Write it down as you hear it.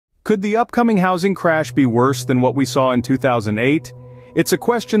Could the upcoming housing crash be worse than what we saw in 2008? It's a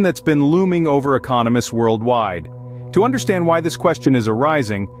question that's been looming over economists worldwide. To understand why this question is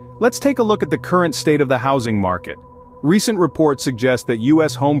arising, let's take a look at the current state of the housing market. Recent reports suggest that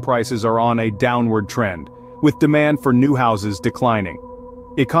U.S. home prices are on a downward trend, with demand for new houses declining.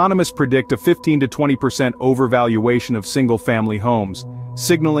 Economists predict a 15 to 20% overvaluation of single-family homes,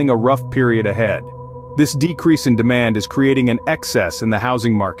 signaling a rough period ahead. This decrease in demand is creating an excess in the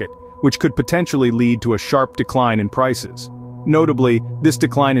housing market, which could potentially lead to a sharp decline in prices. Notably, this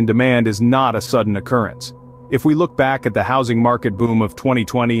decline in demand is not a sudden occurrence. If we look back at the housing market boom of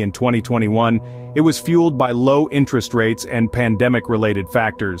 2020 and 2021, it was fueled by low interest rates and pandemic-related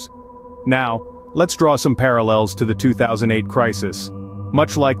factors. Now, let's draw some parallels to the 2008 crisis.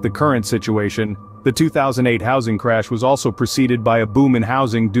 Much like the current situation, the 2008 housing crash was also preceded by a boom in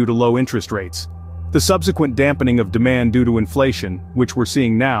housing due to low interest rates. The subsequent dampening of demand due to inflation, which we're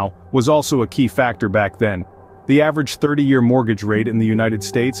seeing now, was also a key factor back then. The average 30-year mortgage rate in the United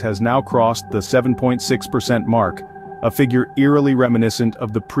States has now crossed the 7.6% mark, a figure eerily reminiscent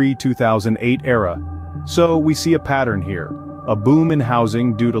of the pre-2008 era. So we see a pattern here: a boom in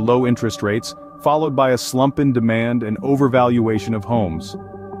housing due to low interest rates, followed by a slump in demand and overvaluation of homes.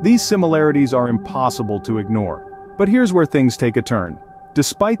 These similarities are impossible to ignore. But here's where things take a turn.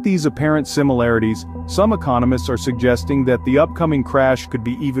 Despite these apparent similarities, some economists are suggesting that the upcoming crash could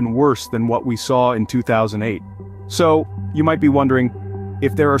be even worse than what we saw in 2008. So, you might be wondering,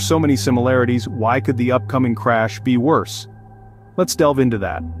 if there are so many similarities, why could the upcoming crash be worse? Let's delve into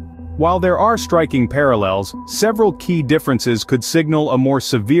that. While there are striking parallels, several key differences could signal a more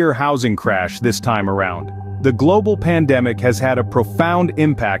severe housing crash this time around. The global pandemic has had a profound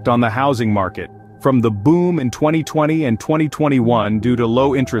impact on the housing market, from the boom in 2020 and 2021 due to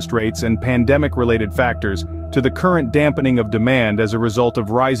low interest rates and pandemic-related factors, to the current dampening of demand as a result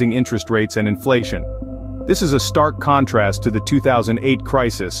of rising interest rates and inflation. This is a stark contrast to the 2008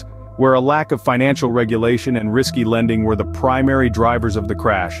 crisis, where a lack of financial regulation and risky lending were the primary drivers of the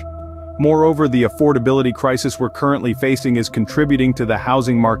crash. Moreover, the affordability crisis we're currently facing is contributing to the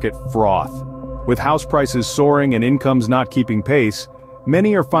housing market froth. With house prices soaring and incomes not keeping pace,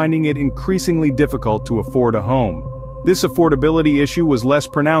 many are finding it increasingly difficult to afford a home. This affordability issue was less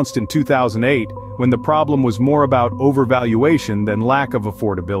pronounced in 2008, when the problem was more about overvaluation than lack of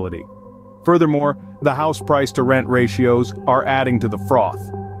affordability. Furthermore, the house price-to-rent ratios are adding to the froth.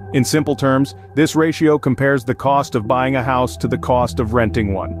 In simple terms, this ratio compares the cost of buying a house to the cost of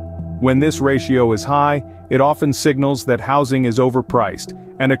renting one. When this ratio is high, it often signals that housing is overpriced,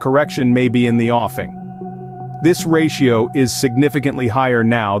 and a correction may be in the offing. This ratio is significantly higher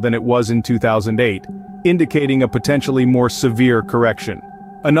now than it was in 2008, indicating a potentially more severe correction.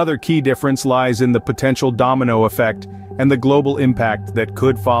 Another key difference lies in the potential domino effect and the global impact that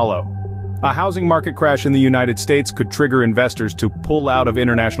could follow. A housing market crash in the United States could trigger investors to pull out of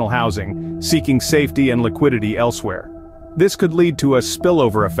international housing, seeking safety and liquidity elsewhere. This could lead to a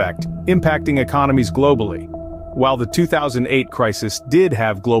spillover effect, impacting economies globally. While the 2008 crisis did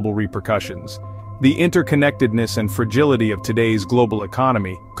have global repercussions, the interconnectedness and fragility of today's global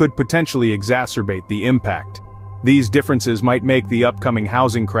economy could potentially exacerbate the impact. These differences might make the upcoming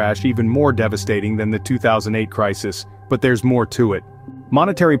housing crash even more devastating than the 2008 crisis, but there's more to it.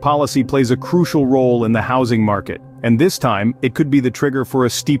 Monetary policy plays a crucial role in the housing market, and this time, it could be the trigger for a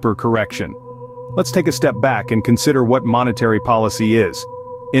steeper correction. Let's take a step back and consider what monetary policy is.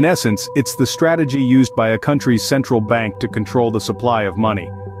 In essence, it's the strategy used by a country's central bank to control the supply of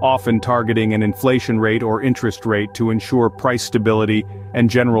money, often targeting an inflation rate or interest rate to ensure price stability and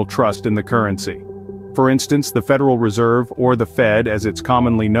general trust in the currency. For instance, the Federal Reserve, or the Fed as it's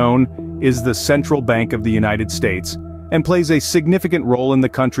commonly known, is the central bank of the United States, and plays a significant role in the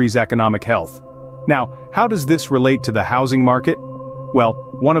country's economic health. Now, how does this relate to the housing market? Well,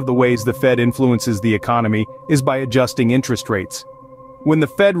 one of the ways the Fed influences the economy is by adjusting interest rates. When the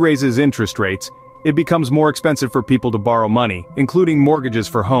Fed raises interest rates, it becomes more expensive for people to borrow money, including mortgages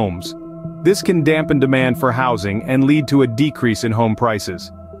for homes. This can dampen demand for housing and lead to a decrease in home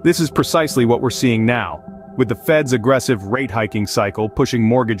prices. This is precisely what we're seeing now, with the Fed's aggressive rate hiking cycle pushing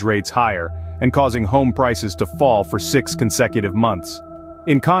mortgage rates higher and causing home prices to fall for 6 consecutive months.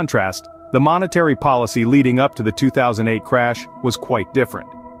 In contrast, the monetary policy leading up to the 2008 crash was quite different.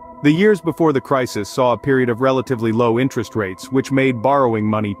 The years before the crisis saw a period of relatively low interest rates, which made borrowing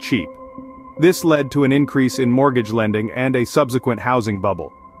money cheap. This led to an increase in mortgage lending and a subsequent housing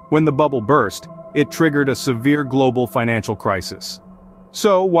bubble. When the bubble burst, it triggered a severe global financial crisis.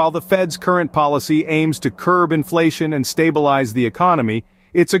 So, while the Fed's current policy aims to curb inflation and stabilize the economy,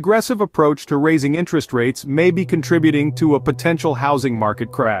 its aggressive approach to raising interest rates may be contributing to a potential housing market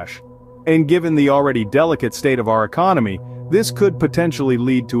crash. And given the already delicate state of our economy, this could potentially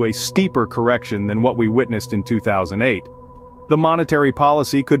lead to a steeper correction than what we witnessed in 2008. The monetary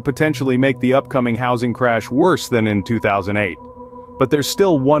policy could potentially make the upcoming housing crash worse than in 2008. But there's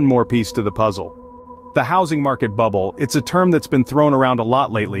still one more piece to the puzzle. The housing market bubble, it's a term that's been thrown around a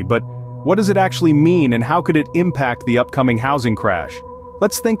lot lately, but what does it actually mean and how could it impact the upcoming housing crash?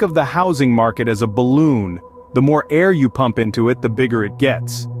 Let's think of the housing market as a balloon. The more air you pump into it, the bigger it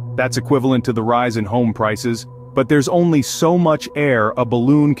gets. That's equivalent to the rise in home prices, but there's only so much air a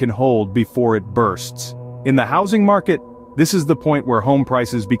balloon can hold before it bursts. In the housing market, this is the point where home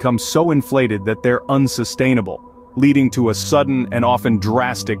prices become so inflated that they're unsustainable, leading to a sudden and often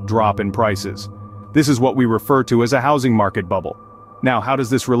drastic drop in prices. This is what we refer to as a housing market bubble. Now, how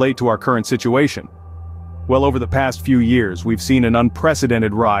does this relate to our current situation? Well, over the past few years, we've seen an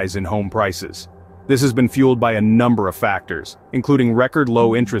unprecedented rise in home prices. This has been fueled by a number of factors, including record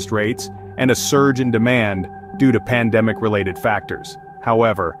low interest rates and a surge in demand due to pandemic-related factors.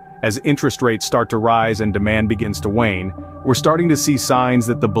 However, as interest rates start to rise and demand begins to wane, we're starting to see signs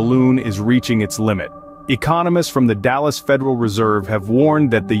that the balloon is reaching its limit. Economists from the Dallas Federal Reserve have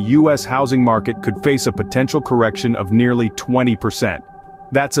warned that the U.S. housing market could face a potential correction of nearly 20%.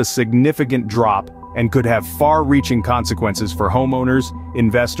 That's a significant drop and could have far-reaching consequences for homeowners,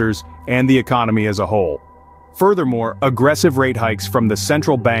 investors, and the economy as a whole. Furthermore, aggressive rate hikes from the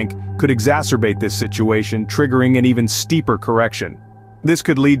central bank could exacerbate this situation, triggering an even steeper correction. This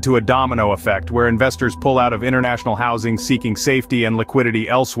could lead to a domino effect where investors pull out of international housing seeking safety and liquidity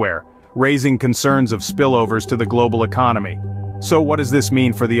elsewhere, raising concerns of spillovers to the global economy. So what does this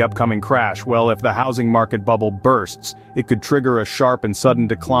mean for the upcoming crash? Well, if the housing market bubble bursts, it could trigger a sharp and sudden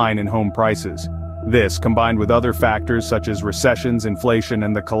decline in home prices. This, combined with other factors such as recessions, inflation,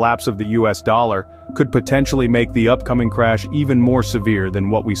 and the collapse of the US dollar, could potentially make the upcoming crash even more severe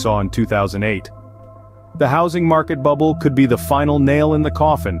than what we saw in 2008. The housing market bubble could be the final nail in the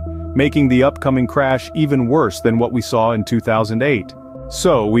coffin, making the upcoming crash even worse than what we saw in 2008.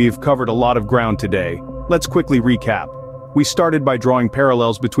 So, we've covered a lot of ground today. Let's quickly recap. We started by drawing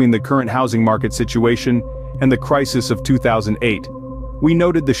parallels between the current housing market situation and the crisis of 2008. We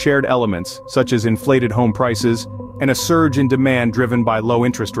noted the shared elements, such as inflated home prices and a surge in demand driven by low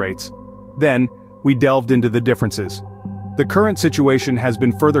interest rates. Then, we delved into the differences. The current situation has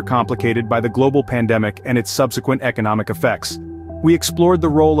been further complicated by the global pandemic and its subsequent economic effects. We explored the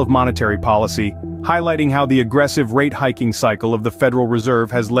role of monetary policy, highlighting how the aggressive rate hiking cycle of the Federal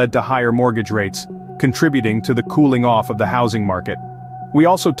Reserve has led to higher mortgage rates, contributing to the cooling off of the housing market. We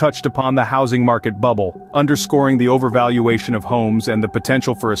also touched upon the housing market bubble, underscoring the overvaluation of homes and the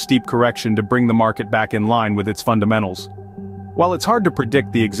potential for a steep correction to bring the market back in line with its fundamentals. While it's hard to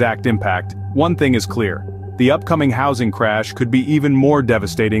predict the exact impact, one thing is clear: the upcoming housing crash could be even more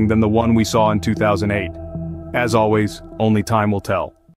devastating than the one we saw in 2008. As always, only time will tell.